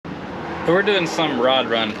So we're doing some rod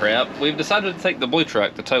run prep. We've decided to take the blue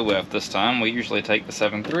truck to tow with this time. We usually take the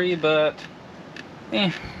 7.3, but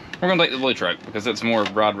we're gonna take the blue truck because it's more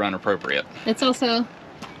rod run appropriate. It's also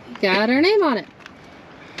got our name on it,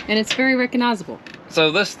 and it's very recognizable.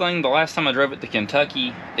 So this thing, the last time I drove it to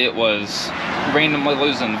Kentucky, it was randomly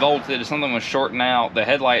losing voltage. Something was shorting out. The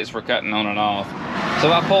headlights were cutting on and off.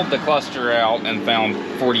 So I pulled the cluster out and found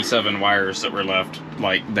 47 wires that were left,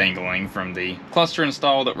 like, dangling from the cluster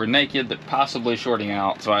install that were naked, that possibly shorting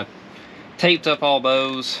out. So I taped up all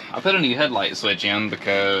those. I put a new headlight switch in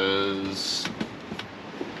because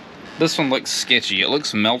this one looks sketchy. It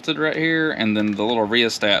looks melted right here, and then the little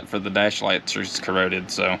rheostat for the dash lights is corroded.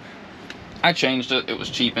 So I changed it. It was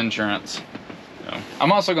cheap insurance. So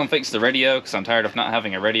I'm also going to fix the radio because I'm tired of not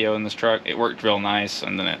having a radio in this truck. It worked real nice,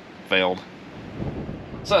 and then it failed.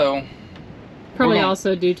 So probably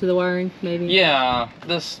also due to the wiring, maybe. Yeah,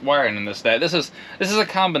 this wiring and this is a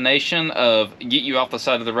combination of get you off the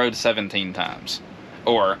side of the road 17 times,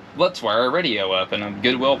 or let's wire a radio up in a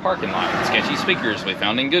Goodwill parking lot, sketchy speakers we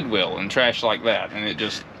found in Goodwill, and trash like that. And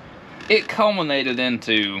it culminated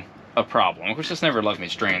into a problem. Of course, it's never left me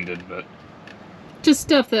stranded, but just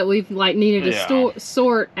stuff that we've like needed to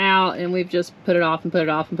sort out, and we've just put it off and put it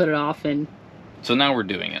off and put it off, and so now we're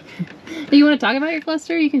doing it. You want to talk about your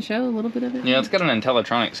cluster? You can show a little bit of it. Yeah, it's got an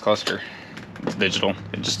Intellitronics cluster. It's digital.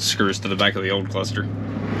 It just screws to the back of the old cluster.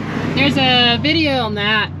 There's a video on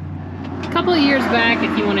that a couple of years back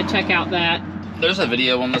if you want to check out that. There's a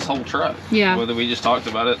video on this whole truck. Yeah. Whether we just talked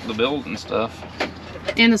about it, the build and stuff.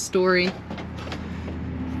 And the story.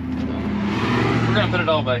 We're going to put it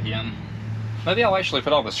all back in. Maybe I'll actually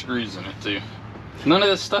put all the screws in it too. None of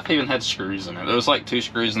this stuff even had screws in it. There was like 2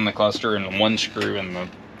 screws in the cluster and 1 screw in the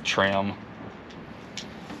trim.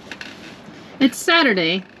 It's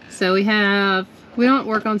Saturday, so we don't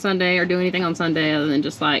work on Sunday or do anything on Sunday other than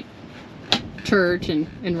just like church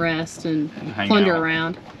and rest and plunder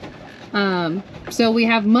around. So we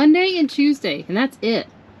have Monday and Tuesday, and that's it.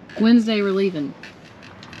 Wednesday we're leaving.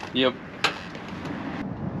 Yep.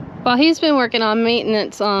 While he's been working on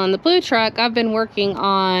maintenance on the blue truck, I've been working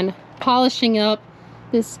on polishing up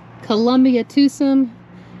this Columbia twosome.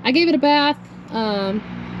 I gave it a bath.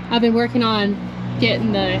 I've been working on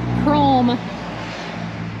getting the chrome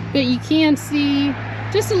that you can see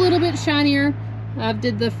just a little bit shinier. I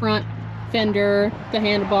did the front fender, the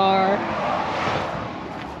handlebar,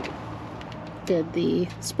 did the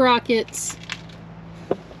sprockets.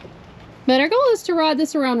 But our goal is to ride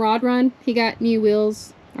this around Rod Run. He got new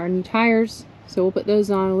wheels, our new tires, so we'll put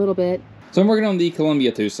those on a little bit. So I'm working on the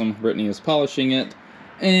Columbia twosome. Brittany is polishing it,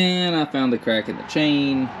 and I found a crack in the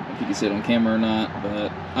chain. I don't know if you can see it on camera or not,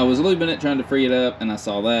 but I was lubing it trying to free it up, and I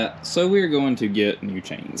saw that. So we're going to get new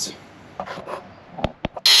chains.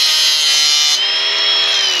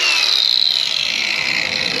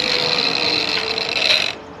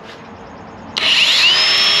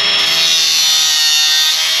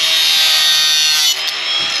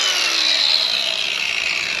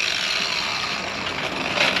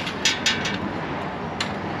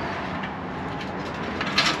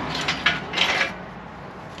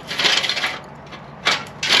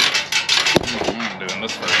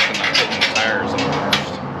 This first, and I'm putting the tires on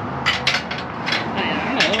first.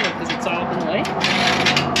 I don't know, because it's all up in the way.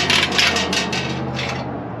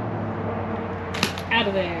 Out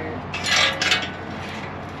of there.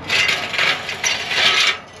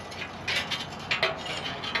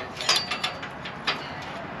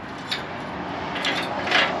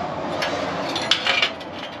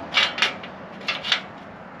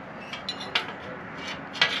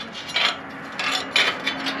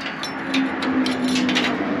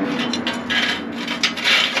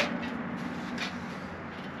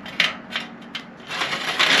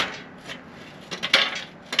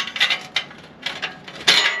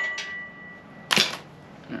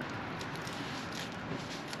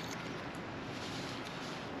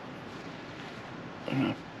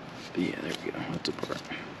 Yeah, there we go. That's apart.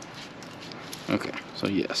 Okay, so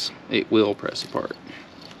yes, it will press apart.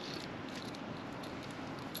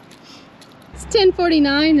 It's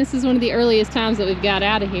 10:49. This is one of the earliest times that we've got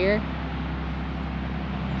out of here.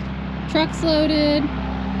 Truck's loaded.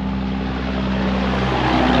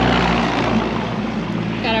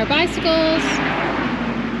 Got our bicycles.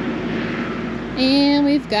 And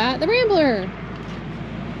we've got the Rambler.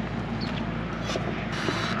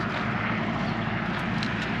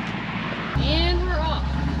 And we're off.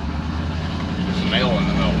 There's mail in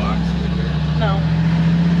the mailbox. No.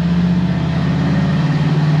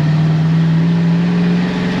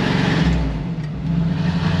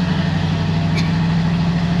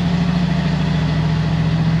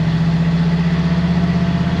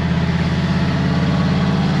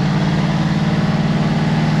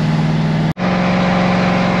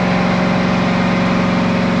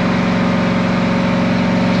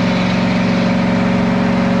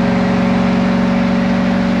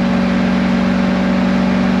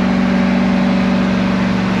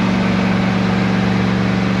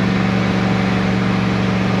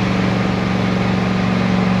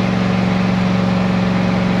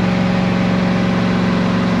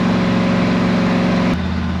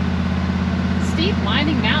 a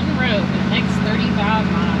winding mountain road for the next 35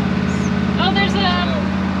 miles. Oh, there's a...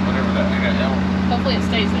 whatever that thing is. Hopefully it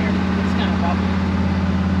stays there. It's kind of wobbly.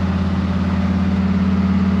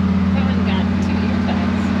 That one got 2 ear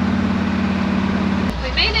tags.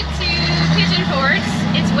 We made it to Pigeon Forge.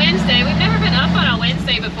 It's Wednesday. We've never been up on a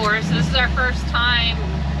Wednesday before, so this is our first time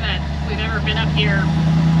that we've ever been up here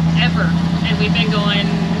ever. And we've been going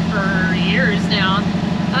for years now.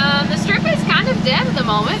 The strip is kind of dead at the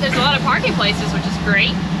moment. There's a lot of parking places, which is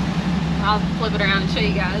great. I'll flip it around and show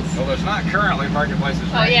you guys. Well, there's not currently parking places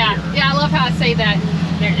right here. Yeah, I love how I say that.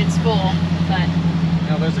 It's full, but...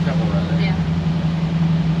 No, there's a couple right there. Yeah.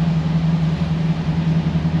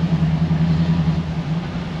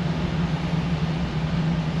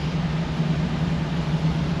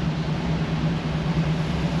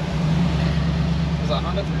 There's a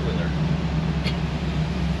Honda three-wheeler.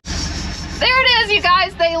 There it is, you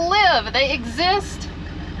guys. They live. They exist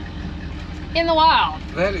in the wild.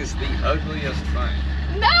 That is the ugliest thing.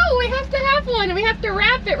 No, we have to have one. We have to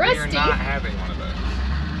wrap it, Rusty. You're not having one of those.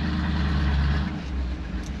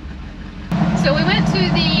 So we went to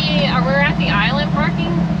we're at the island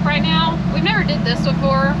parking right now. We've never did this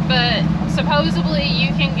before, but supposedly you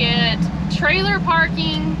can get trailer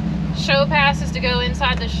parking, show passes to go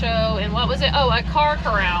inside the show, and what was it? Oh, a car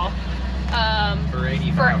corral.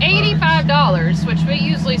 For $85, which we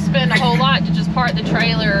usually spend a whole lot to just park the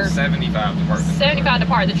trailer. $75 to park the trailer. $75 to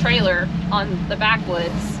park the trailer on the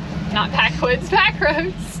backwoods. Not backwoods, back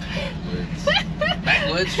roads.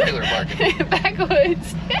 Backwoods trailer parking.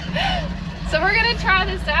 Backwoods. So we're gonna try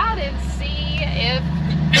this out and see if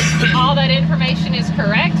all that information is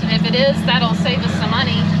correct, and if it is, that'll save us some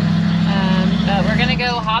money. But we're gonna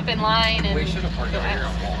go hop in line and... We should have parked over here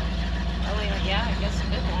on Wallen. Oh yeah, I guess we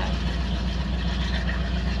did that.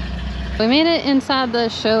 We made it inside the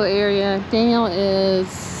show area. Daniel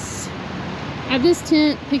is at this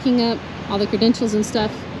tent picking up all the credentials and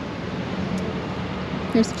stuff.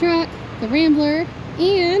 There's the truck, the Rambler,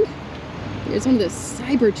 and there's one of those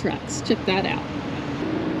cyber trucks. Check that out.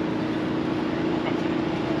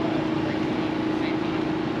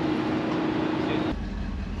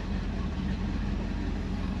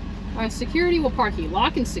 Our security will park you.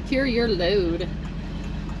 Lock and secure your load.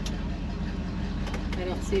 I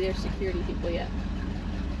don't see their security people yet.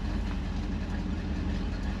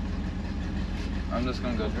 I'm just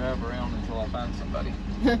gonna go drive around until I find somebody.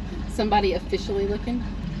 Somebody officially looking?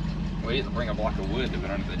 We need to bring a block of wood to put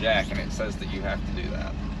under the jack, and it says that you have to do that.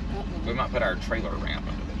 Uh-oh. We might put our trailer ramp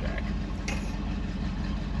under the jack.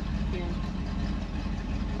 Yeah.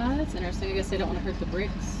 Oh, that's interesting. I guess they don't want to hurt the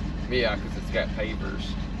bricks. Yeah, because it's got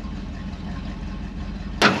pavers.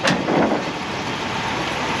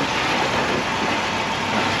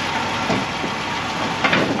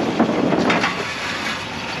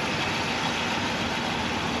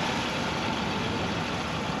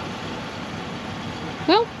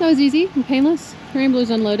 Well, that was easy and painless. The Rambler's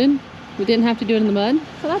unloaded. We didn't have to do it in the mud,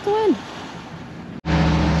 so that's a win.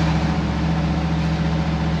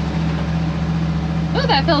 Oh,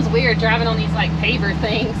 that feels weird driving on these like paver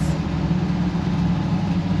things.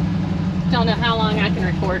 Don't know how long I can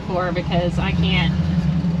record for because I can't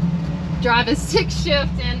drive a stick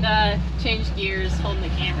shift and change gears holding the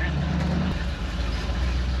camera.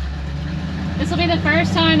 This will be the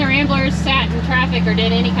first time the Ramblers sat in traffic or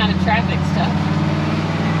did any kind of traffic stuff.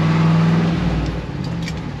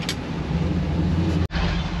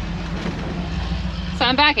 So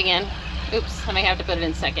I'm back again. Oops, I may have to put it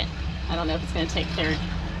in second. I don't know if it's going to take third.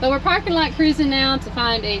 But we're parking lot cruising now to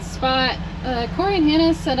find a spot. Corey and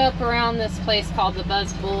Hannah set up around this place called the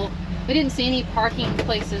Buzz Bull. We didn't see any parking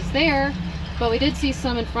places there, but we did see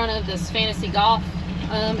some in front of this fantasy golf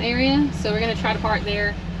area. So we're going to try to park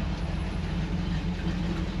there.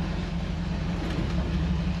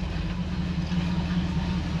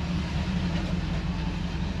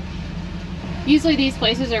 Usually these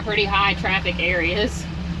places are pretty high traffic areas.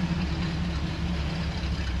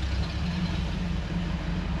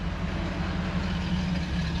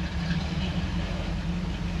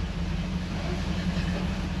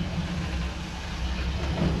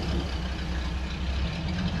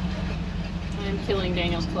 I'm killing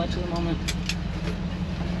Daniel's clutch at the moment.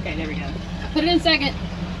 Okay, there we go. Put it in second.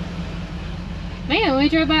 Man, when we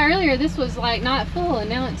drove by earlier, this was like not full, and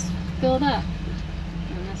now it's filled up.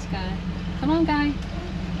 And this guy. Come on, guy.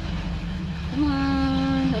 Come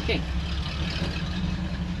on. Okay.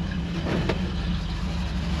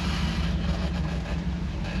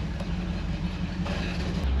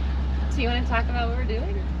 So you want to talk about what we're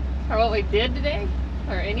doing? Or what we did today?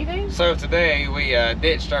 Or anything? So today we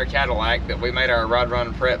ditched our Cadillac that we made our rod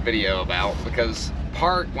run prep video about because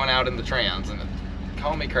part went out in the trans and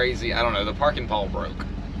call me crazy, I don't know, the parking pole broke.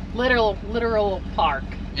 Literal park.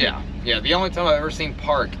 Yeah, the only time I've ever seen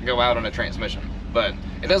park go out on a transmission. But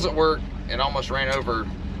it doesn't work. It almost ran over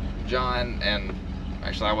John, and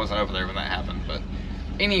actually I wasn't over there when that happened. But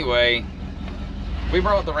anyway, we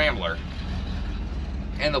brought the Rambler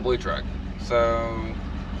and the blue truck. So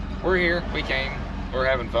we're here, we came, we're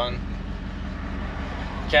having fun.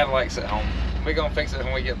 Cadillac's at home. We're gonna fix it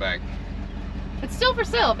when we get back. It's still for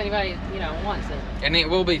sale if anybody, wants it. And it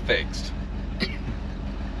will be fixed.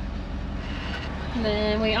 And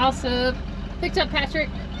then we also picked up Patrick.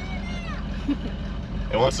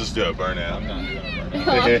 It wants us to do a burnout. I'm not doing a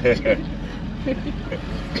burnout.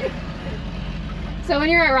 So when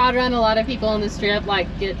you're at Rod Run, a lot of people on the strip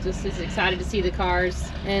get just as excited to see the cars,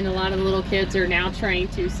 and a lot of the little kids are now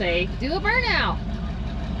trained to say, "Do a burnout."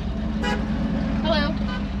 Hello.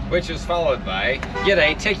 Which is followed by, get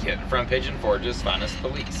a ticket from Pigeon Forge's finest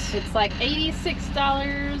police. It's like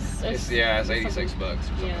 $86. It's 86 bucks or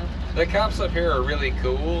something. Yeah. The cops up here are really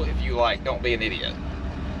cool if you don't be an idiot.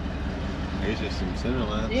 Here's just some center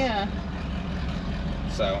lines. Yeah.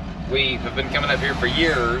 So we have been coming up here for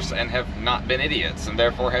years and have not been idiots, and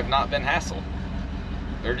therefore have not been hassled.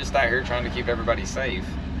 They're just out here trying to keep everybody safe.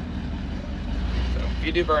 So if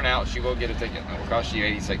you do burnouts, you will get a ticket. It will cost you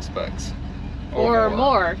 86 bucks. Or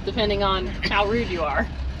more, depending on how rude you are.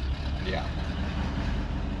 Yeah.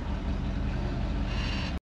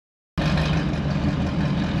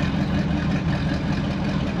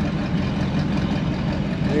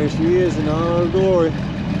 There she is in all her glory.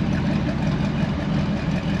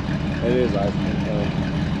 It is ice cream cone.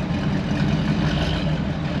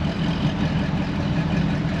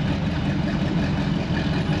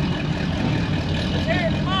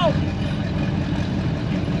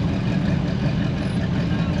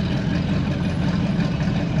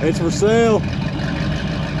 It's for sale.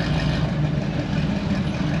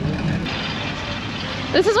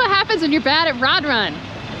 This is what happens when you're bad at Rod Run.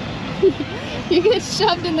 You get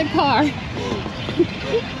shoved in the car.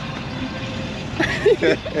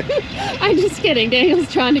 I'm just kidding.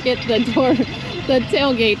 Daniel's trying to get the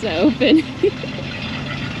tailgate to open.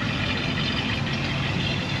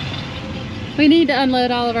 We need to unload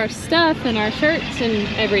all of our stuff and our shirts and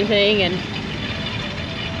everything, and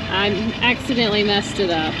I accidentally messed it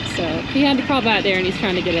up, so he had to crawl back there and he's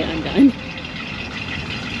trying to get it undone.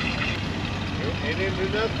 He didn't do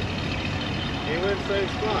nothing. He went to the same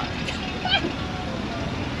spot.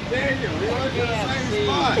 Daniel, he went to the same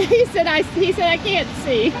spot. He said I can't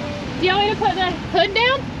see. Do y'all want me to put the hood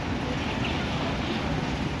down?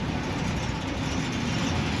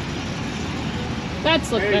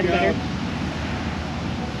 That's looking better.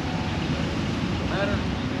 Better?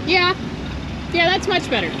 Yeah, that's much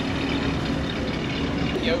better.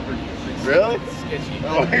 Really? Sketchy.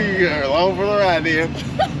 Oh, you're along for the ride, then.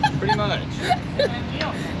 Pretty much.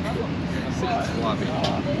 Sloppy.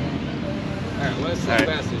 Alright, let's see how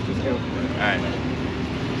fast it's just go. Alright.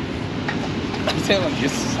 I'm telling you,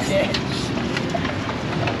 sketch.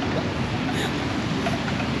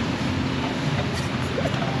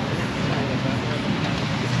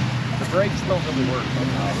 The brakes don't really work.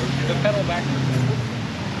 The pedal backwards.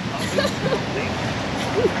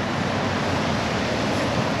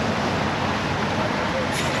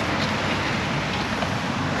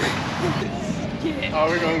 Oh,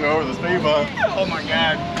 we're gonna go over the speed bump. Oh my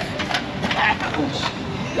god.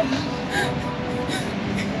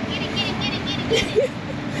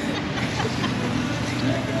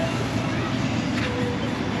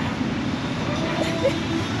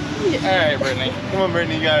 Alright, Brittany. Come on,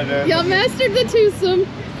 Brittany, you got it. Y'all mastered the twosome.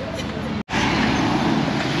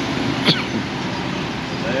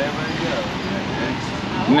 There we go.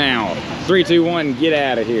 Now, 3, 2, 1, get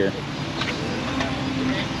out of here.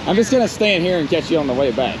 I'm just gonna stand here and catch you on the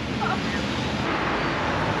way back.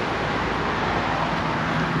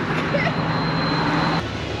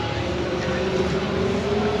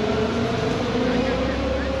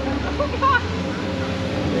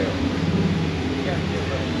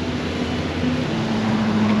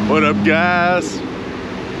 What up, guys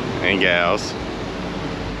and gals?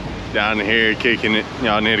 Down here kicking it.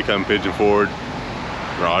 Y'all need to come Pigeon Forge,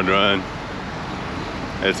 Rod Run.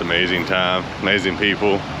 It's amazing time, amazing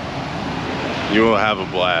people. You will have a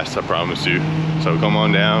blast, I promise you. So come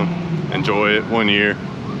on down, enjoy it 1 year.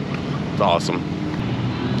 It's awesome.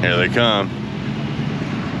 Here they come.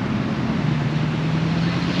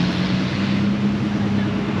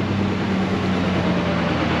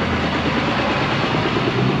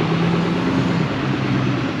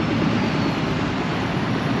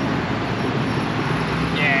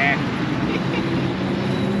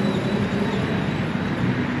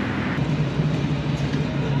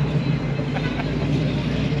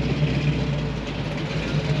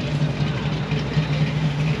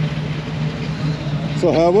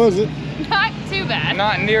 So how was it? Not too bad.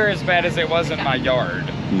 Not near as bad as it was in my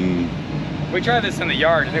yard. We tried this in the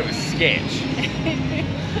yard and it was sketch.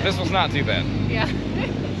 This was not too bad. Yeah.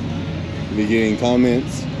 Have you getting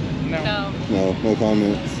comments? No. No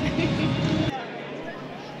comments.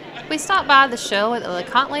 We stopped by the show at the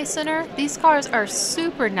LeConte Center. These cars are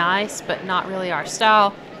super nice, but not really our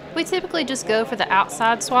style. We typically just go for the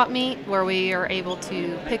outside swap meet where we are able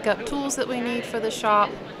to pick up tools that we need for the shop.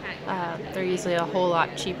 They're usually a whole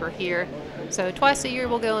lot cheaper here. So twice a year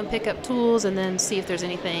we'll go and pick up tools and then see if there's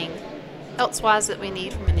anything elsewise that we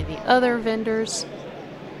need from any of the other vendors.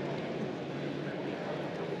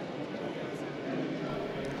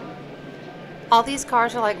 All these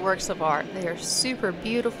cars are like works of art. They are super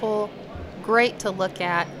beautiful, great to look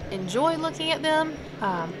at, enjoy looking at them.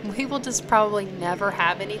 We will just probably never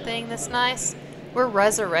have anything this nice. We're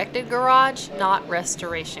Resurrected Garage, not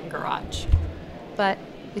Restoration Garage. But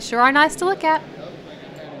they sure are nice to look at.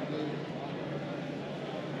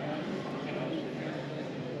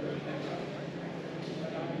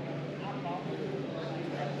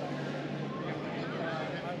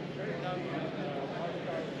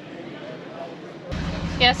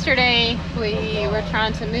 Yesterday we were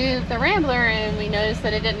trying to move the Rambler and we noticed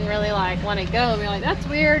that it didn't really want to go. We were like, that's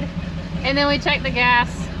weird. And then we checked the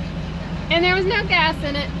gas and there was no gas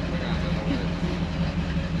in it.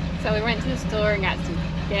 So we went to the store and got some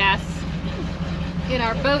gas in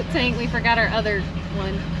our boat tank. We forgot our other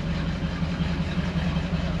one.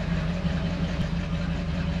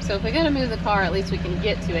 So if we're gonna move the car, at least we can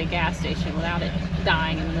get to a gas station without it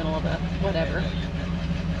dying in the middle of a whatever.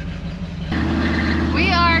 We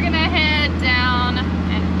are gonna head down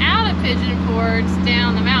and out of Pigeon Forge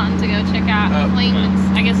down the mountain to go check out Cleanman's.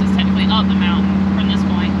 I guess it's technically up the mountain from this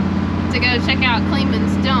point. To go check out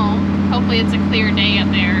Cleanman's Dome. Hopefully it's a clear day up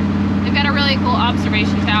there. They've got a really cool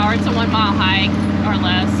observation tower. It's a 1 mile hike or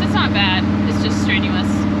less. It's not bad. It's just strenuous.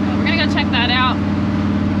 But we're gonna go check that out.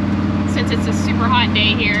 Since it's a super hot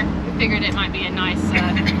day here, we figured it might be a nice,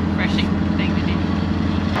 refreshing thing to do.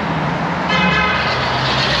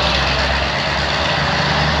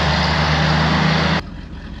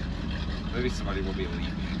 Maybe somebody will be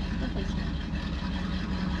leaving.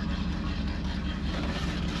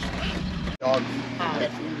 Dog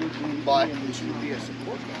F150 which would be a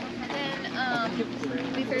support dog.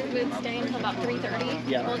 And we figured we'd stay until about 3:30.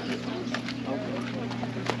 Yeah.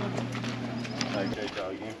 Okay,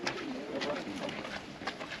 doggy.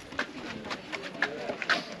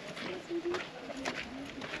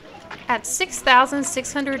 At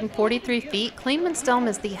 6,643 feet, Cleanman's Dome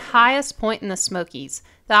is the highest point in the Smokies.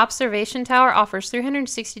 The observation tower offers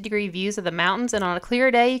 360-degree views of the mountains, and on a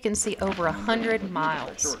clear day, you can see over 100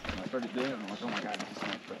 miles.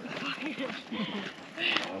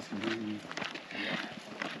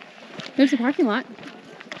 There's a parking lot.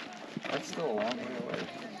 That's still a long way away.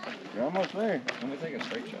 You're almost there. Let me take a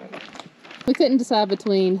straight shot. We couldn't decide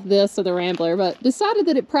between this or the Rambler, but decided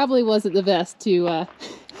that it probably wasn't the best to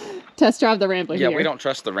test drive the Rambler here. Yeah, we don't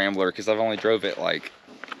trust the Rambler because I've only drove it like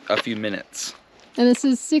a few minutes. And this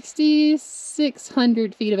is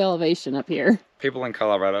 6,600 feet of elevation up here. People in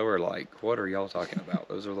Colorado are like, what are y'all talking about?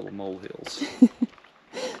 Those are little molehills.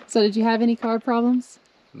 So did you have any car problems?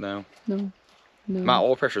 No. No. My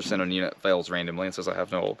oil pressure sending unit fails randomly and says I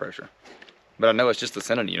have no oil pressure. But I know it's just the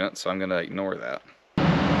sending unit, so I'm going to ignore that.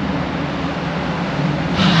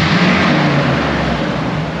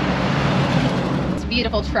 It's a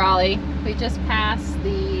beautiful trolley. We just passed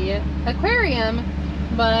the aquarium,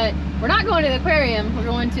 but we're not going to the aquarium. We're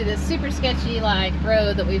going to this super sketchy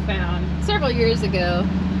road that we found several years ago.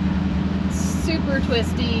 Super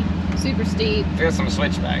twisty, super steep. It's got some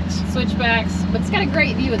switchbacks. Switchbacks, but it's got a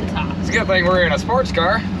great view at the top. It's a good thing we're in a sports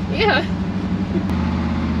car. Yeah.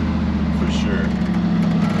 For sure.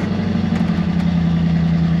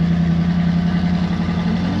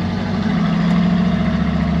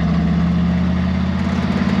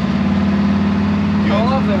 I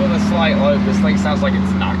love that with a slight load, this thing sounds like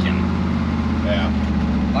it's knocking. Yeah.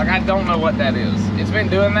 Like, I don't know what that is. It's been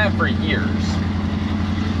doing that for years.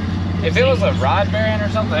 If it was a rod bearing or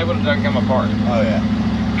something, they would have done come apart. Oh yeah.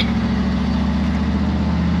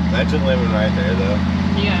 Imagine living right there though.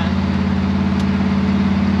 Yeah.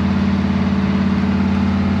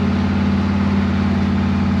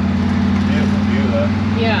 Beautiful view though.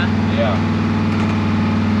 Yeah. Yeah.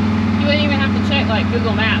 You wouldn't even have to check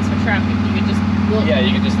Google Maps for traffic. You could just look. Yeah, you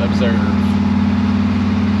could just observe.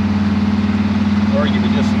 Or you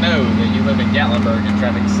could just know that you live in Gatlinburg and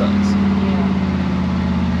traffic sucks.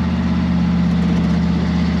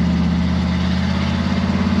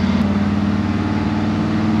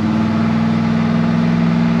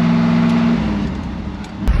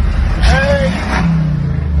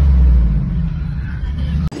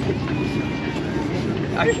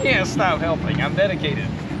 I can't stop helping. I'm dedicated.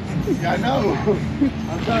 I know.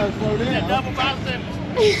 I'm trying to slow down. Double biceps.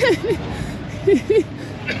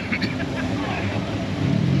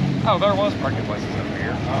 Oh, there was parking places over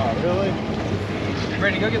here. Oh, really?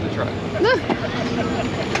 Ready to go get the truck. Look.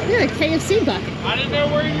 You're a KFC bucket. I didn't know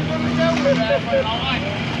where you were going to go with that, but I like it.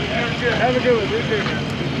 Have a good one. You too.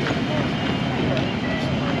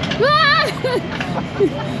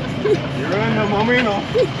 You run no momento.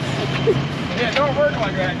 Yeah, don't work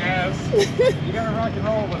like that, guys. You gotta rock and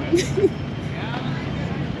roll with it.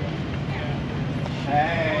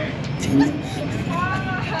 Hey.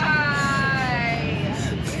 Hi.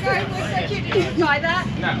 You guys look like you didn't buy that?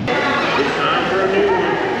 No. Time for a new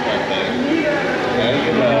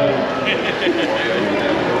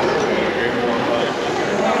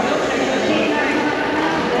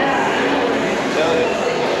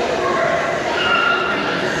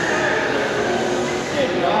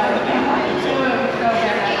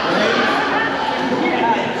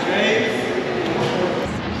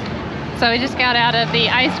So we just got out of the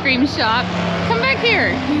ice cream shop. Come back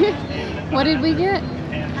here. What did we get?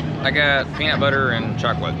 I got peanut butter and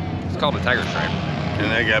chocolate. It's called a tiger stripe.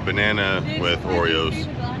 And I got banana with Oreos.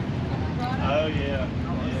 Oh, yeah.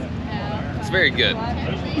 It's very good.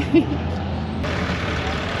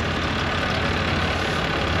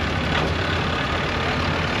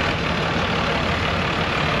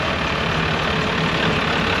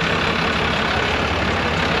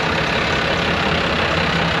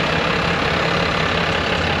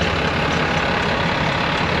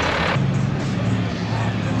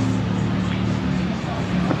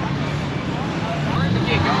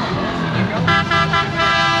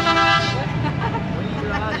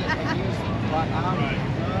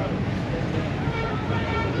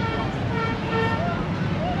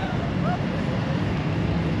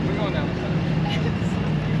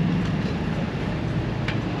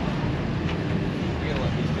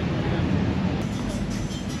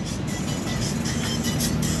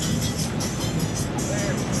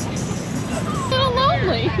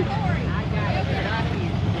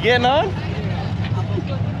 You getting on?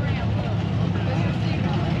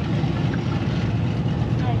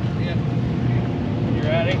 You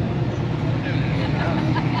ready?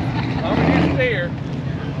 I'm gonna steer.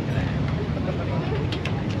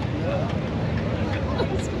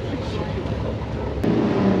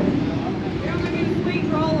 Sweet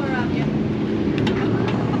roller of you.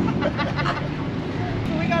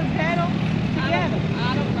 So we got a pedal together.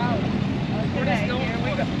 I don't know. Okay, here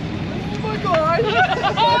we go. Oh my gosh!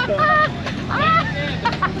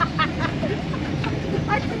 I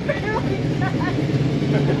can barely ride.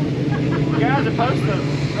 You guys are supposed to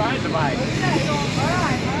ride the bike. Okay, all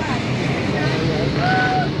right.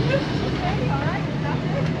 Okay, all right.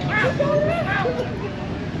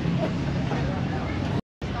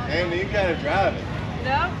 Andy, you gotta drive it.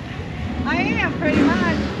 No, I am pretty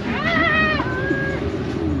much.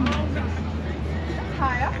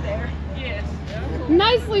 High up there. Yes.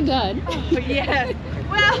 Nicely done. Yes.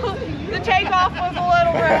 Well, the takeoff was a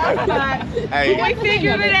little rough, but Hey. we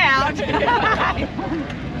figured it out.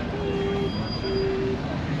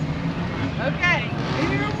 Okay, here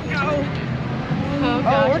we go. Oh,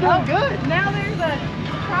 gosh. we're doing good. Now there's a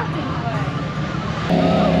crossing way.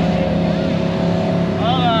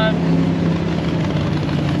 Hold on.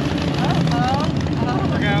 Uh-oh.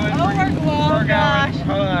 We're going. Oh, We're gosh. going.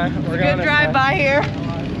 Hold on. We're Good going this drive way. by here.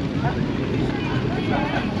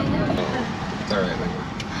 It's alright, man.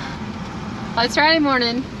 Well, it's Friday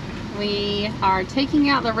morning. We are taking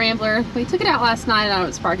out the Rambler. We took it out last night out of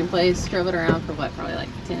its parking place. Drove it around for what, probably like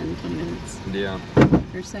 10, 20 minutes Yeah.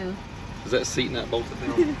 or so. Is that seat nut bolted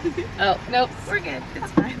down? Oh, nope. We're good.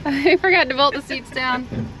 It's fine. I forgot to bolt the seats down.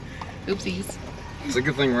 Oopsies. It's a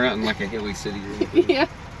good thing we're out in like a hilly city. Yeah.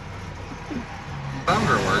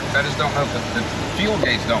 Thunder works. I just don't know if the fuel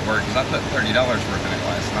gauge don't work because I put $30 worth in it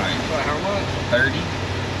last night. How much? 30.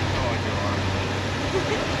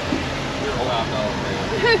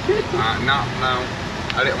 No,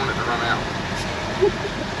 I didn't want it to run out.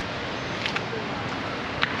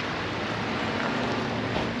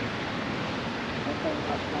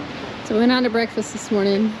 So we went out to breakfast this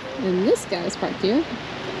morning, and this guy's parked here.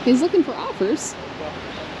 He's looking for offers.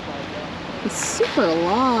 It's super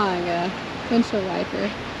long windshield wiper.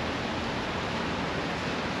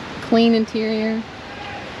 Clean interior.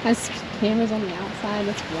 Has cameras on the outside.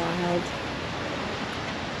 That's wild.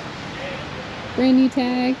 Brand new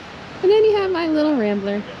tag. And then you have my little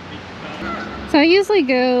Rambler. So I usually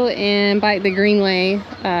go and bike the greenway.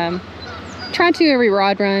 Try to every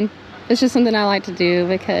rod run. It's just something I like to do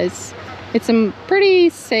because it's a pretty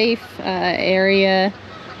safe area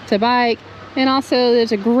to bike. And also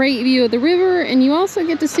there's a great view of the river, and you also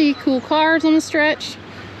get to see cool cars on the stretch.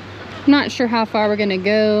 I'm not sure how far we're gonna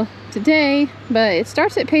go today, but it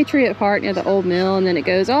starts at Patriot Park near the old mill, and then it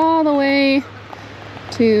goes all the way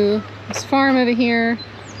to this farm over here.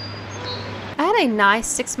 I had a nice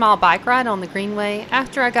 6-mile bike ride on the Greenway.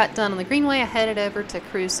 After I got done on the Greenway, I headed over to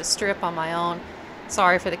cruise the Strip on my own.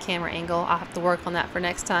 Sorry for the camera angle, I'll have to work on that for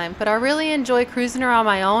next time. But I really enjoy cruising around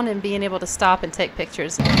my own and being able to stop and take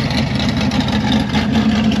pictures.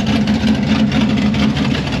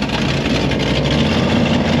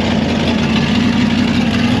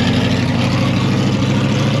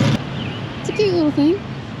 It's a cute little thing.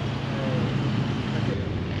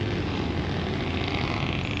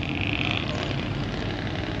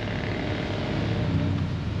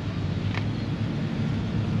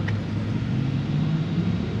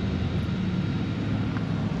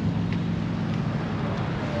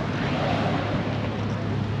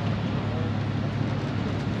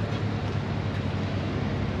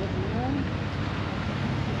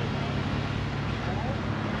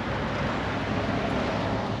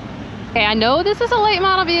 Okay, I know this is a late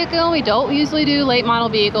model vehicle. We don't usually do late model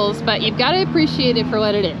vehicles, but you've got to appreciate it for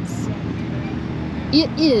what it is. It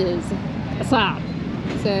is a Saab.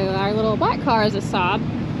 So our little black car is a Saab.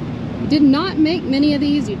 We did not make many of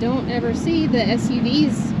these. You don't ever see the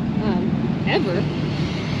SUVs ever.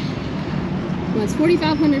 Well, it's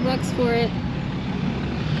 $4,500 for it.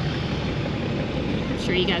 I'm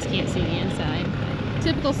sure you guys can't see the inside.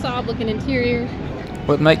 Typical Saab looking interior.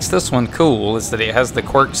 What makes this one cool is that it has the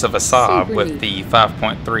quirks of a Saab Super with neat. the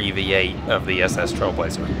 5.3 V8 of the SS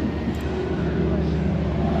Trailblazer.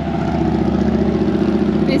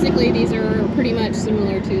 Basically, these are pretty much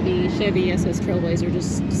similar to the Chevy SS Trailblazer,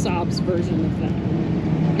 just Saab's version of that.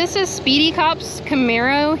 This is Speedy Cop's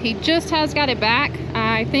Camaro. He just has got it back.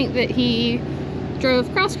 I think that he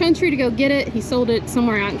drove cross country to go get it. He sold it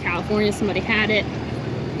somewhere out in California. Somebody had it,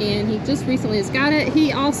 and he just recently has got it.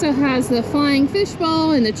 He also has the Flying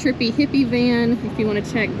Fishbowl and the Trippy Hippie van, if you want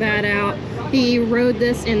to check that out. He rode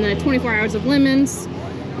this in the 24 Hours of Lemons.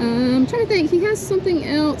 I'm trying to think, he has something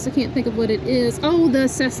else. I can't think of what it is. Oh, the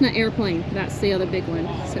Cessna airplane. That's the other big one.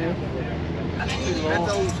 So I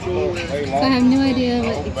have no idea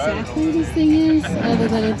what exactly this thing is, other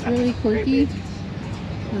than it's really quirky.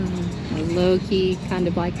 Low-key, kind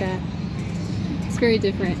of like that. It's very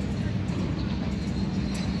different.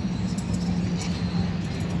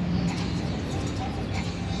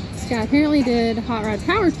 This guy apparently did Hot Rod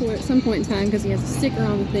Power Tour at some point in time because he has a sticker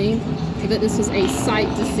on the thing. I bet this was a sight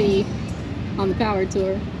to see on the Power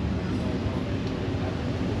Tour.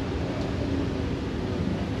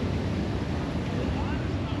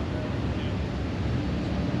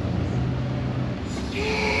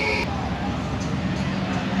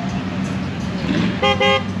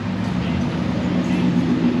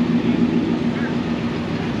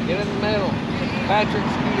 Get in the middle.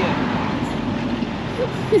 Patrick's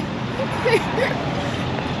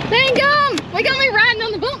Dang gum! They got me riding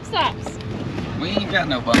on the bump stops. We ain't got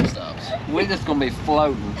no bump stops. We're just gonna be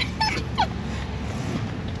floating.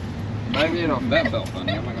 Maybe it'll. That felt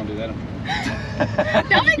funny. I'm not gonna do that anymore.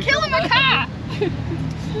 Don't be killing my car!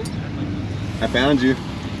 I found you.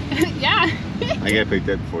 Yeah. I got picked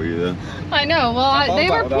up before you though. I know. Well, they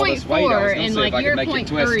were 0.4 and like you're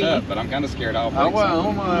 0.3. But I'm kind of scared I'll Oh well,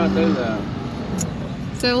 I'm gonna do that.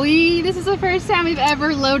 So this is the first time we've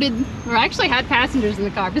ever loaded, or actually had passengers in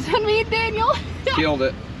the car. Besides me and Daniel. Killed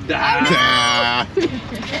it. Ah. Oh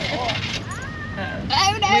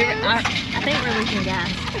no! I think we're losing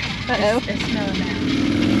gas. Uh-oh. It's snowing now.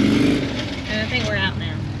 And I think we're out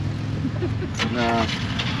now. Nah.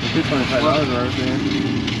 It's $225 right there.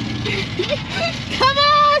 Come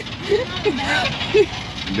on!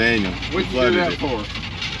 Daniel, What'd you do flooded that it. for?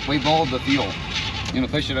 We boiled the fuel. You wanna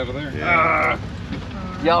push it over there? Yeah.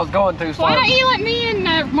 Y'all's going too slow. Why don't you let me and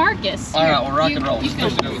Marcus? All right, well, rock and roll. Just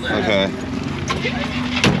push it over there. Okay.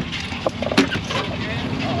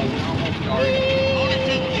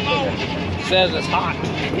 Says it's hot.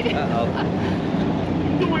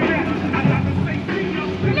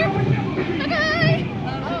 Okay.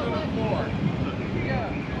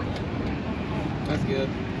 That's good.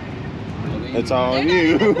 It's all on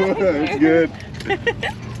you. It's good.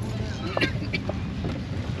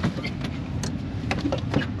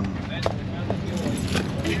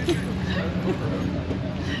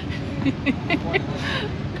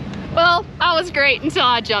 Well, I was great until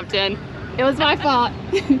I jumped in. It was my fault.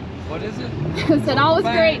 What is it? I said I was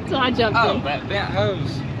great until I jumped Oh, in. that bent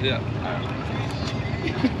hose. Yeah.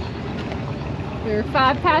 We were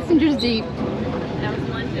 5 passengers deep. That was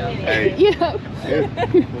one too many. Hey, Yeah.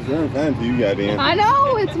 it was running fine until you got in. I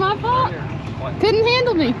know, it's my fault. Couldn't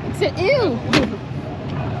handle me. I said, ew.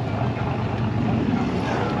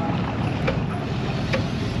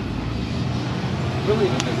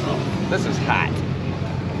 This is hot.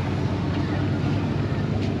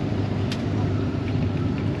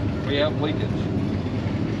 We have leakage.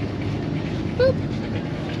 Boop.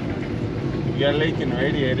 You got a leak in the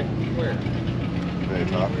radiator. Where? There,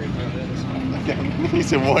 top. He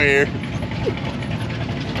said, where? It's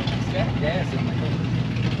got gas in the car.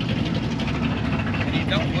 And you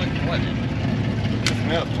don't look flooded. It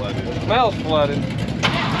smells flooded. It smells flooded.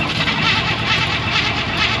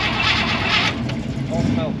 Don't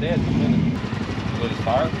smell dead in a minute. Was it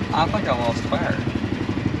fire? I think I lost fire.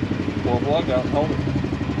 Pull the plug out, hold it.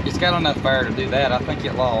 It's got enough fire to do that. I think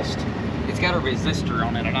it lost. It's got a resistor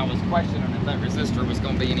on it, and I was questioning if that resistor was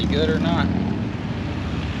going to be any good or not.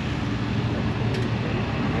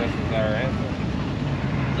 This is our answer.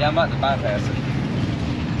 Yeah, I'm about to bypass it.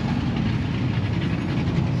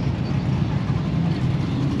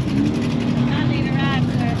 I need a ride,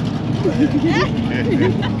 sir.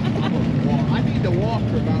 Well, I need to walk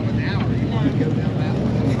for about an hour. You want to go down that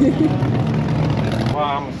way? Well,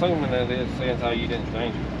 I'm assuming that is since how you didn't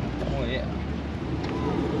change it. Oh, yeah.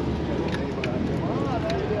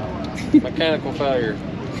 Mechanical failure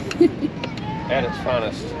at its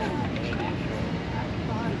finest.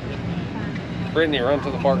 Brittany, run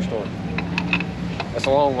to the park store. That's a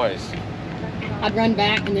long ways. I'd run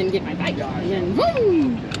back and then get my bike. And then, woo!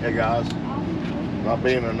 Hey guys, not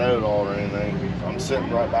being a know-it-all or anything, I'm sitting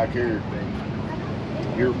right back here.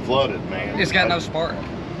 You're flooded, man. It's got no spark.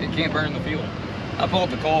 It can't burn the fuel. I pulled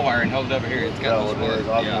the coil wire and held it over here. It's got no That's what it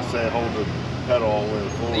spark. is. I was gonna say hold the pedal all the way to the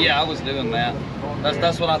floor. Yeah, I was doing that.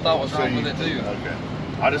 That's what I thought was wrong with it too. Okay.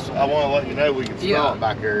 I want to let you know we can smell Yeah. it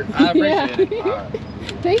back here. I appreciate it. All right.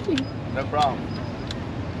 Thank you. No problem.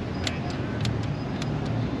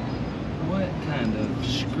 What kind of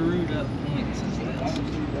screwed up points is this?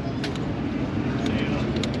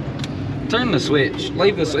 Turn the switch.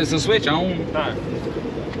 Leave this. Is the switch on? No.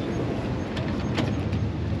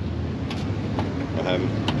 I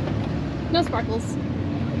haven't. No sparkles.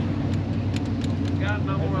 Got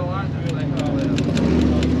no more lights, they call it.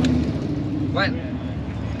 What?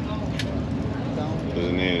 Does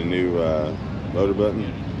it need a new motor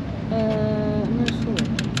button? I'm not sure.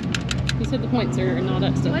 He said the points are and all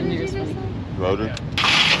that stuff What in did there you is just funny. say? Rotor?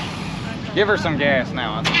 Give her some gas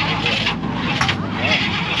now. I think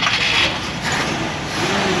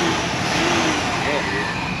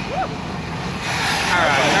all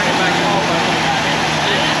right, turn it back off.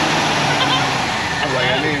 I was like,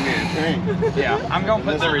 I need me a tank. Yeah, I'm gonna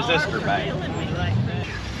put the resistor back.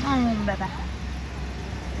 Come on, baby.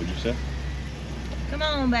 What'd you say? Come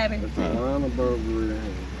on, baby.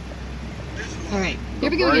 All right, here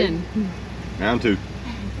we go again. Round two.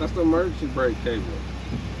 That's the emergency brake cable.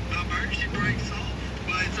 The emergency brake's off,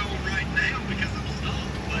 but it's on right now because I'm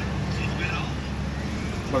stopped, but she's been off.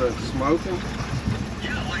 But it's smoking.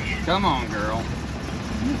 Yeah, like it. Come on, girl.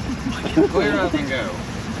 Clear up and go.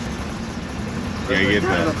 Gotta get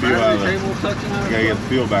the fuel out of the, Cable touching gotta get the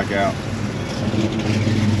fuel back out.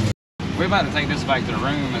 We're about to take this back to the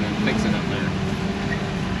room and then fix it up there.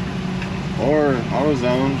 Or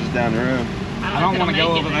AutoZone, just down the road. I don't want to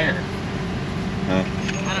go over there. Huh?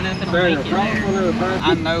 I don't know if it'll There, make it across there. one of the back.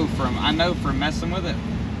 I know from messing with it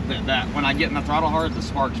that when I get in the throttle hard, the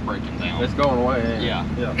spark's breaking down. It's going away. ain't it? Yeah.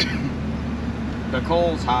 Yeah. The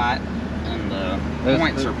coal's hot and the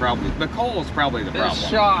points are probably the coal's probably the problem. It's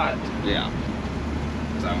shot. Yeah.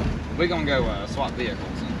 So we're gonna go swap vehicles.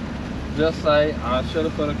 Just say I should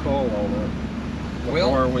have put a coil on it before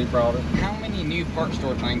Well- we brought it. How many new parts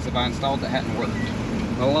store things have I installed that hadn't worked?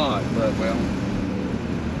 A lot, but Well,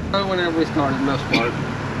 whenever we started, no spark.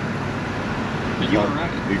 you were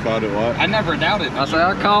right. You called it what? I never doubted. I say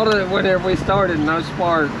I called it whenever we started, no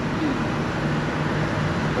spark.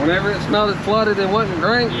 Whenever it smelled it flooded, it wasn't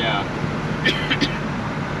great. Yeah.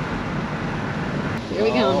 Here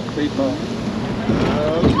we go. People.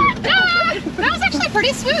 That was actually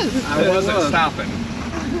pretty smooth. I wasn't stopping.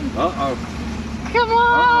 Uh-oh. Come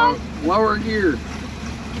on. Uh-oh. Lower gear.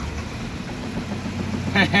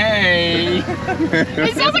 Hey.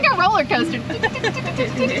 It sounds like a roller coaster.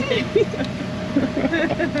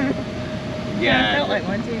 Yeah, I felt Yeah. like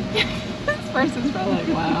one too. This person's probably like,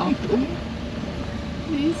 wow.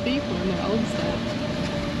 These people and their old stuff.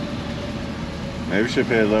 Maybe we should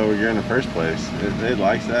pay lower gear in the first place. It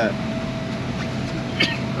likes that.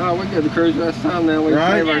 Oh, we get the cruise this time now. We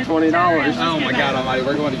Right? save our $20. Oh my God Almighty,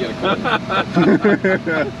 we're going to get a car.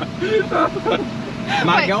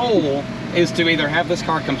 My goal is to either have this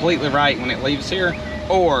car completely right when it leaves here,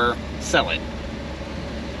 or sell it.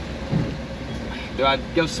 Do I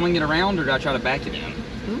go swing it around or do I try to back it in?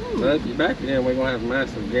 Well, if you back it in, we're going to have a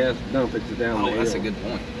massive gas dump it down the hill. That's a good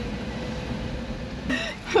point.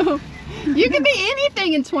 You can be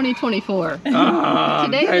anything in 2024. Today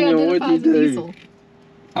Daniel, we what'd you identified as a do? diesel.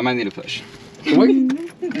 I might need a push.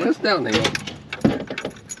 Let's down the hill.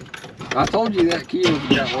 I told you that key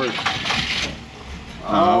got worse.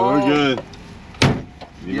 Oh, we're good.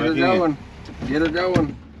 Get her going. Get her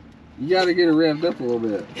going. You got to get her revved up a little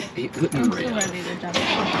bit. I'm still ready to jump.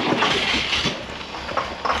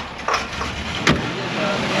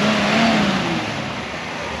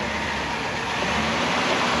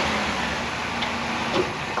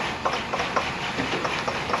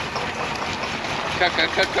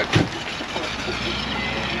 Cut.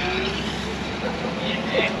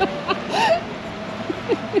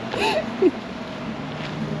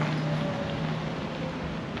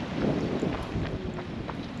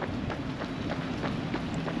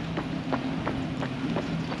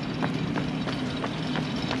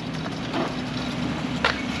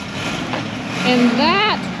 And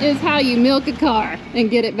that is how you milk a car and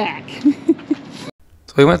get it back.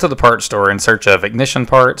 So we went to the parts store in search of ignition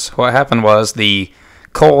parts. What happened was the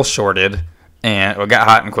coal shorted and it got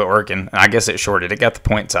hot and quit working. And I guess it shorted. It got the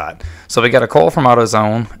points hot. So we got a coal from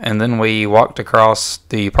AutoZone, and then we walked across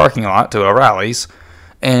the parking lot to O'Reilly's,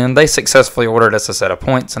 and they successfully ordered us a set of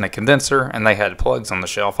points and a condenser, and they had plugs on the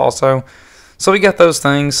shelf also. So we got those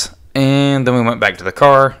things, and then we went back to the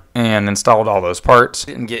car and installed all those parts.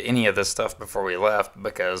 Didn't get any of this stuff before we left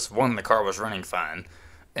because, one, the car was running fine.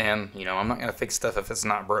 And, you know, I'm not going to fix stuff if it's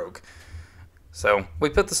not broke. So we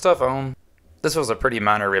put the stuff on. This was a pretty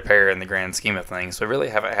minor repair in the grand scheme of things. We really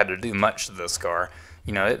haven't had to do much to this car.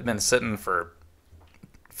 You know, it had been sitting for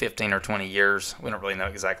 15 or 20 years. We don't really know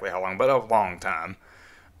exactly how long, but a long time.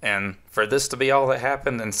 And for this to be all that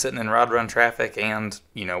happened and sitting in rod run traffic and,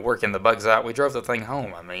 you know, working the bugs out, we drove the thing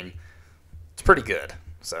home. I mean, it's pretty good.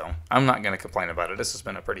 So I'm not going to complain about it. This has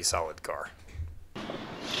been a pretty solid car.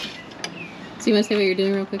 So you want to say what you're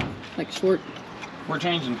doing real quick? Like short? We're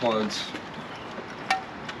changing plugs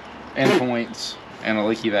and points and a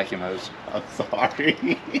leaky vacuum hose. I'm sorry.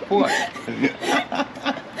 What?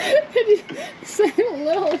 Say a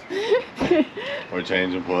little. We're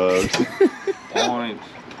changing plugs. Points.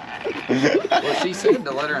 Well, she said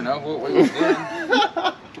to let her know what we were doing.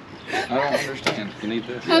 I don't understand. You need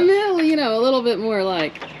this? I meant, you know, a little bit more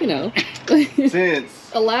like, you know,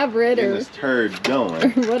 Since elaborate or this turd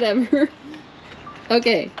going. whatever.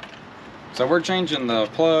 Okay. So we're changing the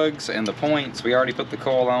plugs and the points. We already put the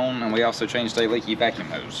coil on, and we also changed a leaky vacuum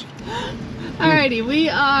hose. Alrighty, we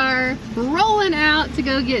are rolling out to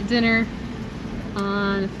go get dinner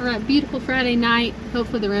on a beautiful Friday night.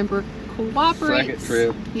 Hopefully the Rambler cooperates.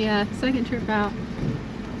 Second trip. Yeah, second trip out.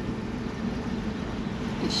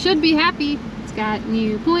 It should be happy. It's got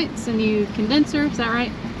new points, a new condenser. Is that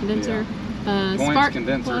right? Condenser. Points, Spark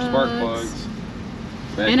condenser, plugs, spark plugs.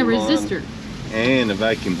 and a Vacuum line. resistor. And a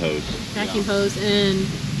vacuum hose. Vacuum hose, and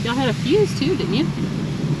y'all had a fuse too, didn't you?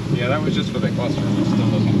 Yeah, that was just for the cluster, which still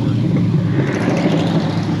doesn't work.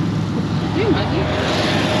 Hey, Mikey.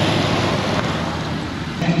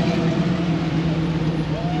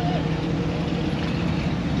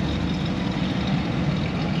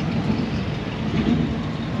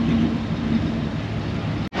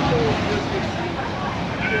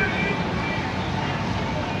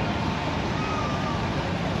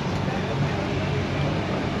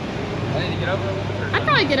 I'd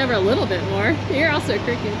probably get over a little bit more. You're also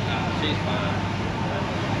crooked. She's fine.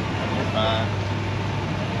 You're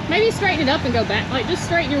fine. Maybe straighten it up and go back. Like, just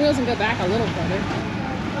straighten your wheels and go back a little further.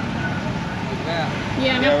 Yeah,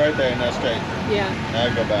 Yeah, no. right there, now straight. Yeah.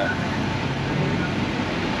 Now go back.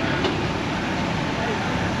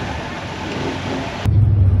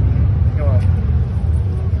 Go on.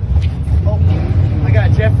 Oh, I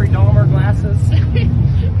got Jeffrey Dahmer glasses.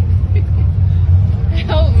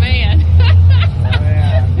 Oh, man. Oh,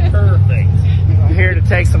 yeah. Perfect. I'm here to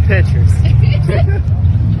take some pictures.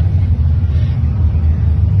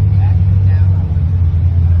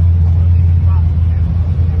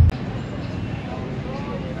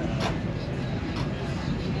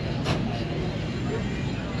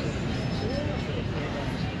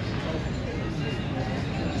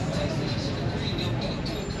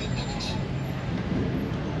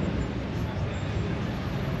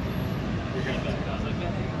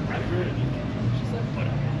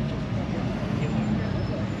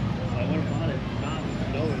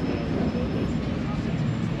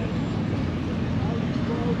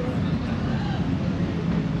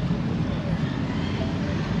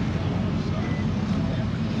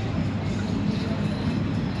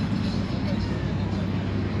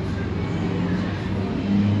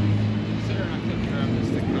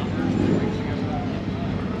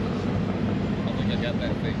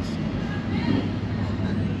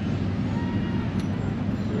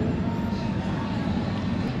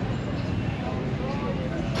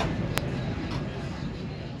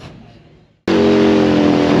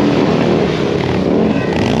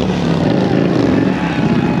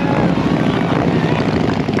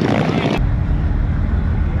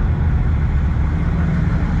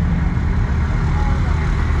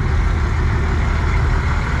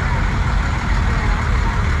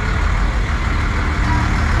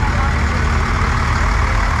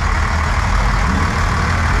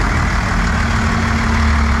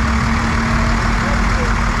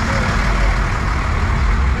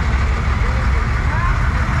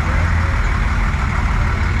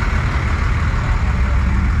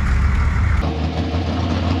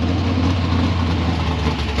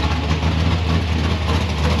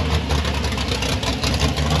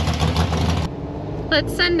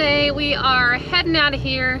 It's Sunday. We are heading out of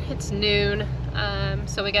here. It's noon.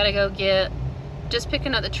 So we gotta go get, just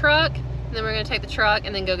picking up the truck, and then we're gonna take the truck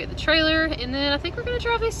and then go get the trailer, and then I think we're gonna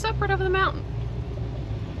drive these separate over the mountain.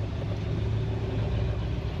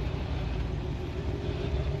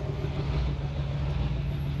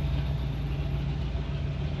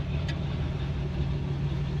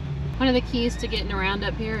 One of the keys to getting around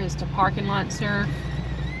up here is to parking lot surf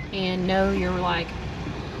and know your like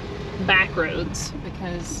back roads,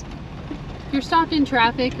 because if you're stopped in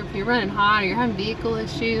traffic or if you're running hot or you're having vehicle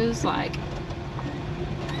issues, like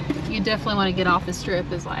you definitely want to get off the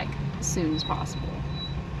strip as soon as possible.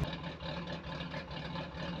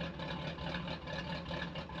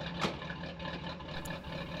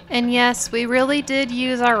 And yes, we really did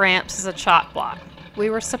use our ramps as a chalk block. We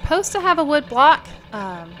were supposed to have a wood block,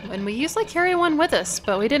 and we usually carry one with us,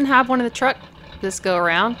 but we didn't have one in the truck this go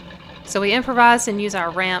around. So we improvised and used our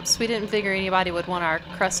ramps. We didn't figure anybody would want our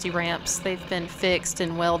crusty ramps. They've been fixed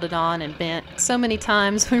and welded on and bent so many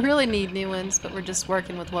times. We really need new ones, but we're just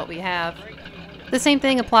working with what we have. The same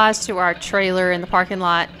thing applies to our trailer in the parking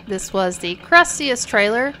lot. This was the crustiest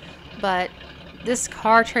trailer, but this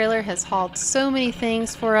car trailer has hauled so many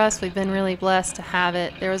things for us. We've been really blessed to have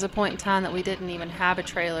it. There was a point in time that we didn't even have a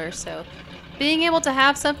trailer, so being able to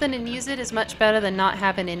have something and use it is much better than not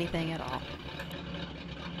having anything at all.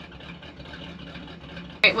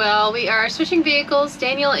 Alright, well, we are switching vehicles.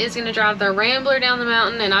 Daniel is going to drive the Rambler down the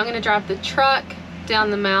mountain, and I'm going to drive the truck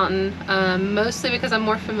down the mountain, mostly because I'm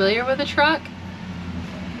more familiar with the truck,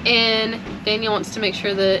 and Daniel wants to make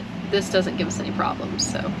sure that this doesn't give us any problems,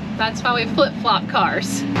 so that's why we flip-flop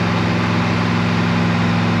cars.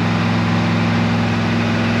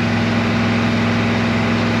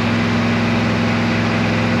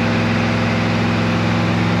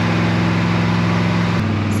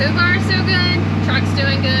 So far so good. Truck's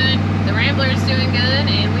doing good, the Rambler's doing good,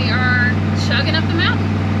 and we are chugging up the mountain.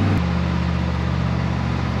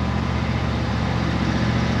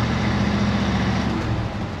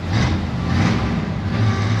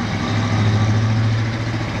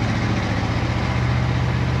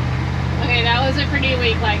 That was a pretty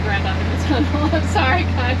weak rev up in the tunnel. I'm sorry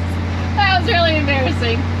guys. That was really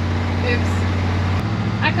embarrassing. Oops.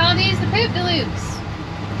 I call these the poop de loops.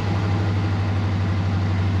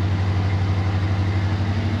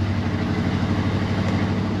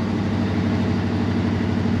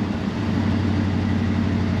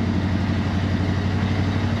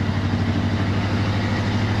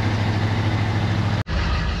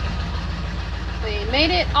 We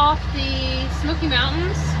made it off the Smoky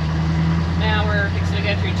Mountains. Now we're fixing to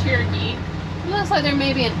go through Cherokee. It looks like there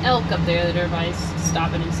may be an elk up there that everybody's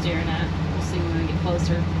stopping and staring at. We'll see when we get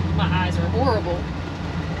closer. My eyes are horrible.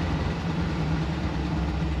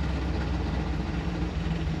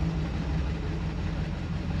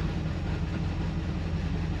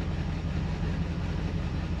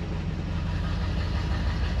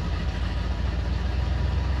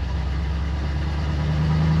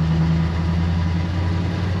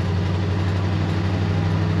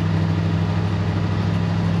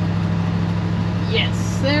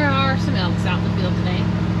 There are some elks out in the field today.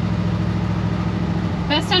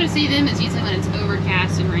 Best time to see them is usually when it's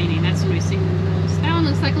overcast and raining. That's when we see them the most. That one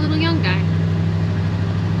looks like a little young guy.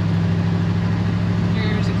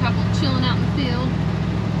 There's a couple chilling out in the field.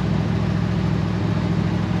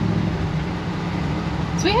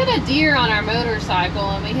 So we had a deer on our motorcycle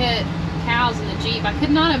and we hit cows in the Jeep. I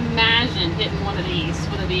could not imagine hitting one of these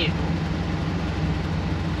with a vehicle.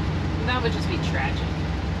 That would just be tragic.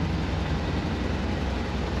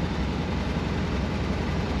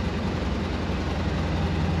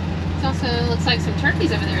 It also looks like some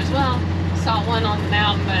turkeys over there as well. Saw one on the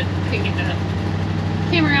mountain, but couldn't get the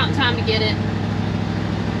camera out in time to get it.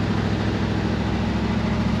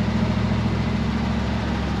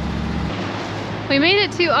 We made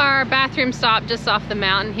it to our bathroom stop just off the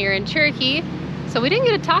mountain here in Cherokee. So we didn't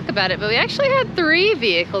get to talk about it, but we actually had 3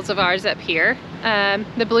 vehicles of ours up here.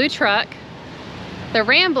 The blue truck, the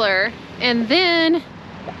Rambler, and then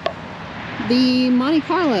the Monte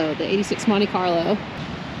Carlo, the 86 Monte Carlo.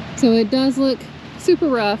 So it does look super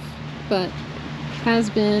rough, but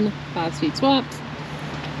has been 5-speed swapped.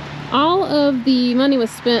 All of the money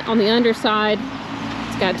was spent on the underside.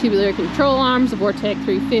 It's got tubular control arms, a Vortec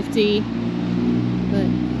 350,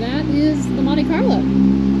 but that is the Monte Carlo.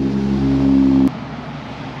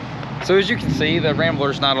 So as you can see, the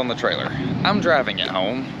Rambler's not on the trailer. I'm driving it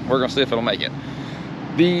home. We're gonna see if it'll make it.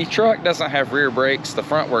 The truck doesn't have rear brakes. The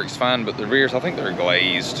front works fine, but the rears, I think they're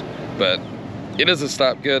glazed, but it doesn't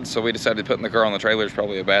stop good, so we decided putting the car on the trailer is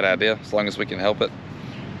probably a bad idea, as long as we can help it.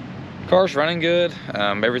 Car's running good.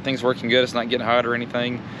 Everything's working good. It's not getting hot or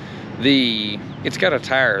anything. It's got a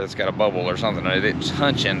tire that's got a bubble or something in it. It's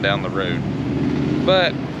hunching down the road.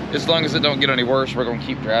 But as long as it don't get any worse, we're gonna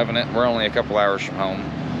keep driving it. We're only a couple hours from home.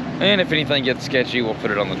 And if anything gets sketchy, we'll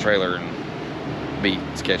put it on the trailer and be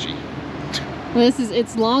sketchy. Well, this is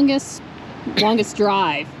its longest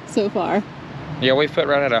drive so far. Yeah, we've put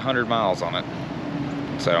right at 100 miles on it.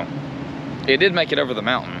 So, it did make it over the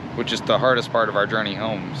mountain, which is the hardest part of our journey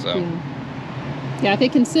home, so. Yeah, if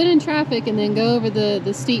it can sit in traffic and then go over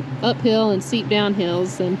the steep uphill and steep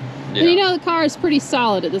downhills, then you know the car is pretty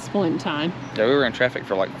solid at this point in time. Yeah, we were in traffic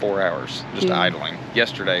for like 4 hours, just idling,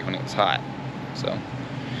 yesterday when it was hot. So,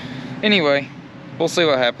 anyway, we'll see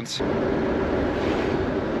what happens.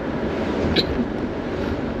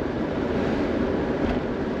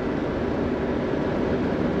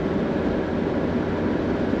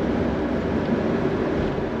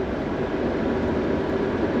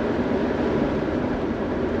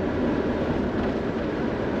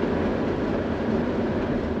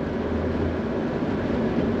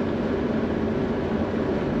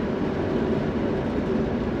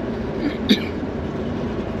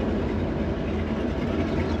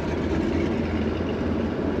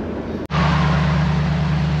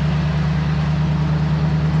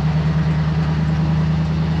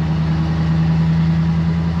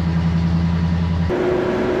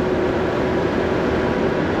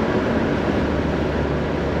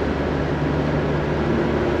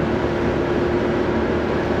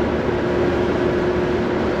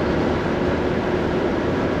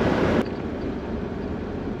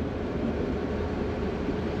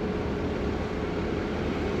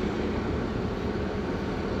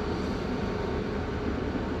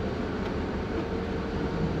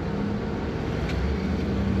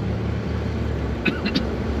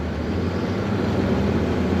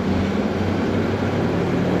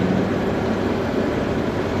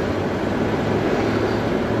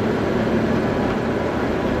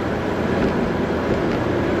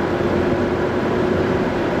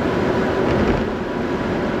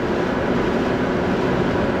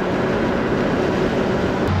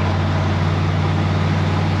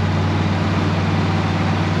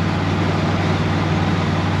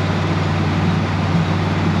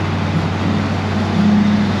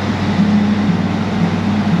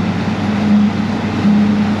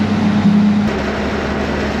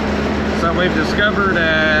 We've discovered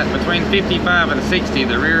at between 55 and 60,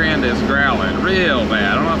 the rear end is growling real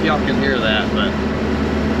bad. I don't know if y'all can hear that, but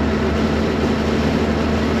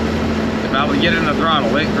if I would get in the throttle,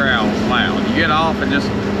 it growls loud. You get off and just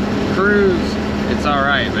cruise, it's all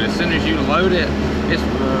right. But as soon as you load it, it's...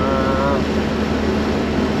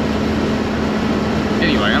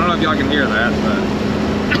 Anyway, I don't know if y'all can hear that, but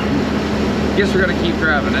I guess we're gonna keep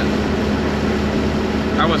driving it.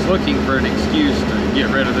 I was looking for an excuse to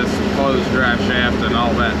get rid of this closed drive shaft and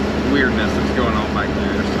all that weirdness that's going on back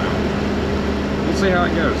there, so we'll see how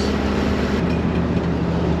it goes.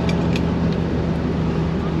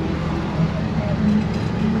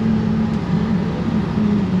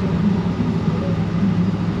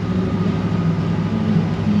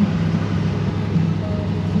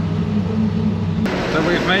 So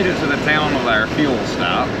we've made it to the town with our fuel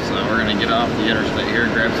stop, so we're gonna get off the interstate here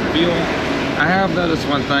and grab some fuel. I have noticed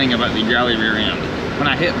one thing about the growly rear end. When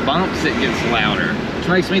I hit bumps, it gets louder, which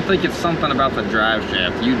makes me think it's something about the drive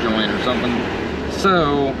shaft, U-joint or something.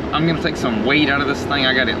 So I'm gonna take some weight out of this thing.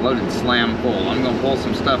 I got it loaded slam full. I'm gonna pull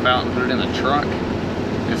some stuff out and put it in the truck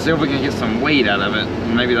and see if we can get some weight out of it.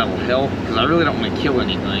 And maybe that will help, because I really don't want to kill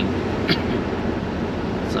anything.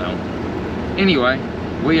 So anyway,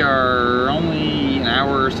 we are only an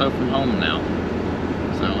hour or so from home now.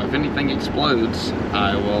 So if anything explodes,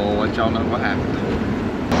 I will let y'all know what happened.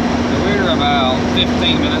 So we're about 15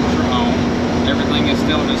 minutes from home. Everything is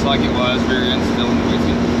still just like it was, rear end still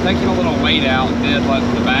noisy. Taking a little weight out did let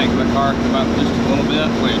the back of the car come up just a little bit,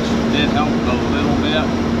 which did help a little bit.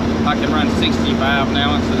 I can run 65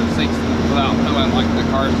 now instead of 60 without feeling like the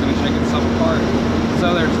car's gonna shake itself apart.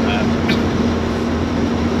 So there's that.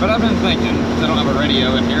 But I've been thinking, because I don't have a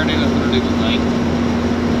radio in here and it has nothing to do with things.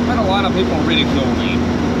 I've had a lot of people ridicule me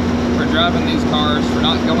for driving these cars, for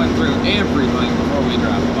not going through everything before we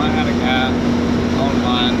drive them. I had a guy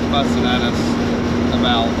online fussing at us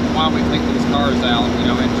about why we take these cars out, you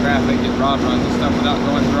know, in traffic and rod runs and stuff without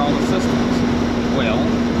going through all the systems. Well,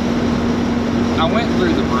 I went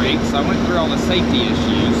through the brakes, I went through all the safety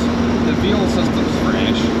issues, the fuel system's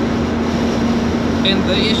fresh, and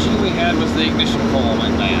the issue we had was the ignition coil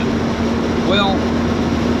went bad. Well,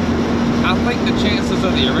 I think the chances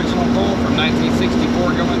of the original coil from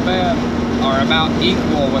 1964 going bad are about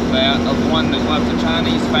equal with that of one that left the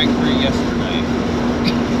Chinese factory yesterday.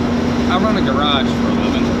 I run a garage for a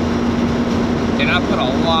living, and I put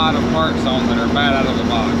a lot of parts on that are bad out of the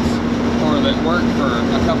box, or that work for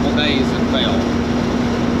a couple days and fail.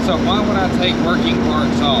 So why would I take working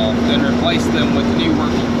parts off and replace them with new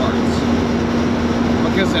working parts?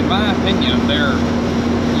 Because in my opinion, they're,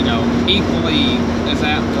 you know, equally as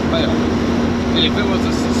apt to fail. If it was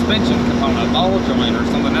a suspension component, a ball joint or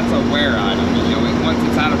something, that's a wear item. You know, once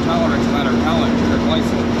it's out of tolerance, it's out of tolerance, you replace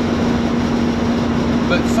it.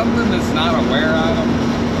 But something that's not a wear item,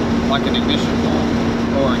 like an ignition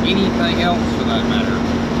coil, or anything else for that matter,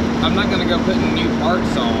 I'm not going to go putting new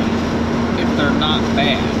parts on if they're not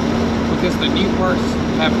bad. Because the new parts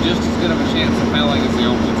have just as good of a chance of failing as the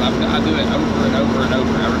old ones. I do it over and over and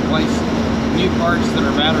over. I replace new parts that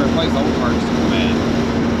are bad, or replace old parts that are bad.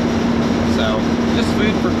 So, just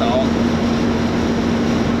food for thought.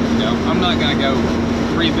 You know, I'm not going to go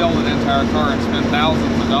rebuild an entire car and spend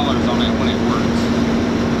thousands of dollars on it when it works.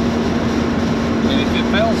 And if it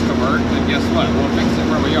fails to work, then guess what? We'll fix it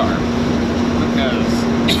where we are. Because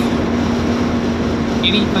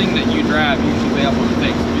anything that you drive, you should be able to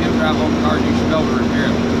fix. If you drive old cars, you should be able to repair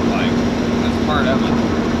them. Like, that's part of it.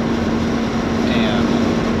 And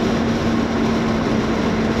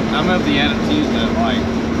I'm of the attitude that, like,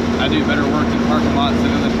 I do better work in parking lots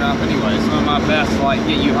than in the shop anyway. Some of my best, like,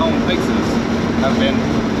 get you home fixes have been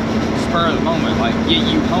spur of the moment. Like, get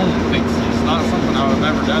you home fixes. Not something I would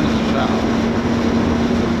have ever done in the shop.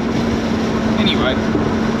 Anyway,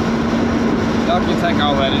 y'all can take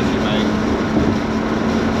all that as you may.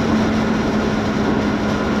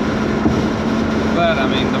 But, I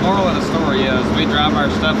mean, the moral of the story is we drive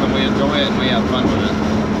our stuff and we enjoy it and we have fun with it.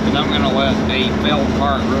 And I'm going to let a failed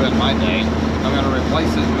part ruin my day. I'm going to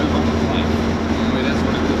replace it and move on with life. I mean, that's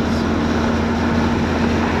what it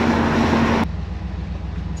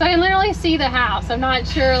is. So I can literally see the house. I'm not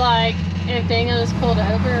sure, like, if Daniel just pulled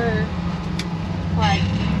over, like,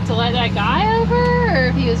 to let that guy over, or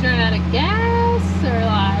if he was running out of gas, or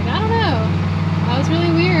like, I don't know. That was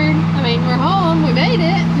really weird. I mean, we're home. We made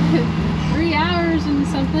it. 3 hours and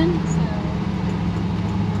something. So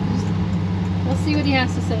we'll see what he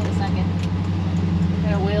has to say in a second.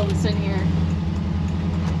 Gotta wheel this in here.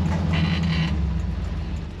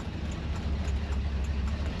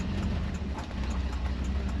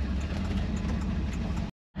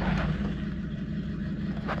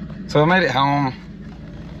 So I made it home.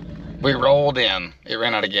 We rolled in. It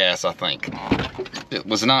ran out of gas, I think. It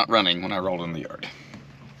was not running when I rolled in the yard.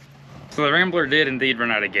 So the Rambler did indeed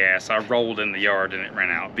run out of gas. I rolled in the yard and it ran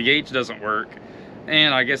out. The gauge doesn't work,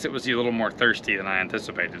 and I guess it was a little more thirsty than I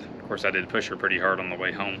anticipated. Of course, I did push her pretty hard on the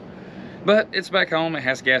way home. But it's back home, it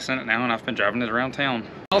has gas in it now, and I've been driving it around town.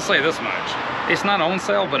 I'll say this much. It's not on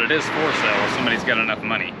sale, but it is for sale if somebody's got enough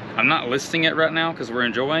money. I'm not listing it right now because we're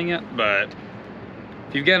enjoying it, but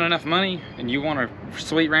if you've got enough money and you want a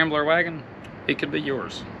sweet Rambler wagon, it could be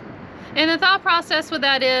yours. And the thought process with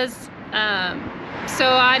that is, so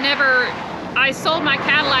I sold my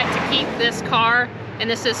Cadillac to keep this car, and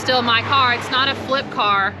this is still my car. It's not a flip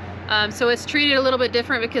car, so it's treated a little bit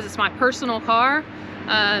different because it's my personal car.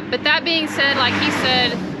 But that being said, like he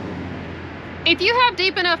said, if you have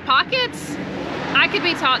deep enough pockets, I could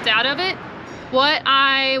be talked out of it. What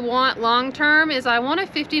I want long term is I want a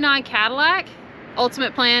 59 Cadillac.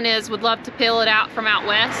 Ultimate plan is would love to peel it out from out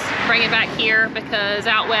west, bring it back here, because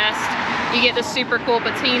out west you get the super cool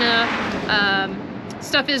patina.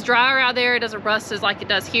 Stuff is drier out there, it doesn't rust as like it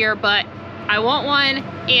does here, but I want one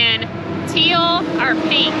in teal or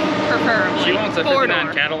pink, preferably. She wants a 59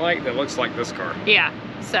 four-door Cadillac that looks like this car. Yeah,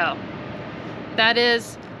 so that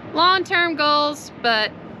is long-term goals,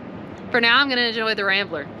 but for now I'm gonna enjoy the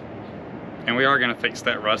Rambler. And we are gonna fix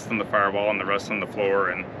that rust in the firewall and the rust on the floor,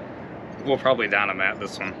 and we'll probably dynamat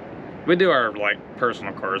this one. We do our like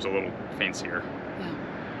personal cars a little fancier.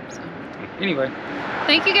 Yeah, so. Anyway.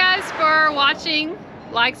 Thank you guys for watching.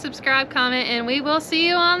 Like, subscribe, comment, and we will see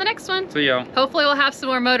you on the next one. See y'all. Hopefully we'll have some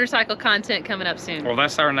more motorcycle content coming up soon. Well,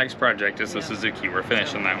 that's our next project, is the Suzuki. We're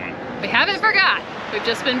finishing that one. We haven't forgot. We've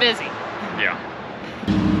just been busy. Yeah.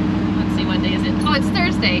 Let's see, what day is it? Oh, it's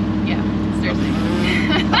Thursday. Yeah, it's Thursday.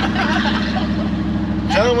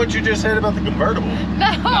 Tell them what you just said about the convertible.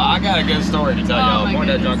 No, I got a good story to tell y'all. Point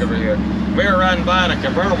that junk over here. We were riding by and a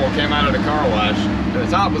convertible came out of the car wash. And the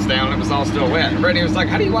top was down and it was all still wet. And Brittany was like,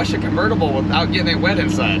 how do you wash a convertible without getting it wet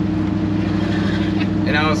inside?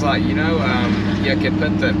 And I was like, you know, you could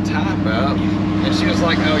put the top up. And she was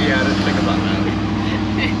like, oh yeah, I didn't think about that.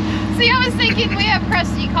 See, I was thinking we have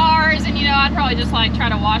crusty cars, and you know, I'd probably just like try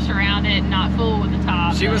to wash around it and not fool with the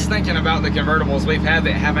top. She was thinking about the convertibles we've had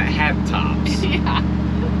that haven't had tops. Yeah.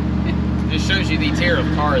 This shows you the tier of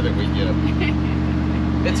car that we get.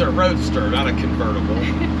 It's a roadster, not a convertible.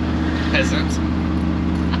 Peasant.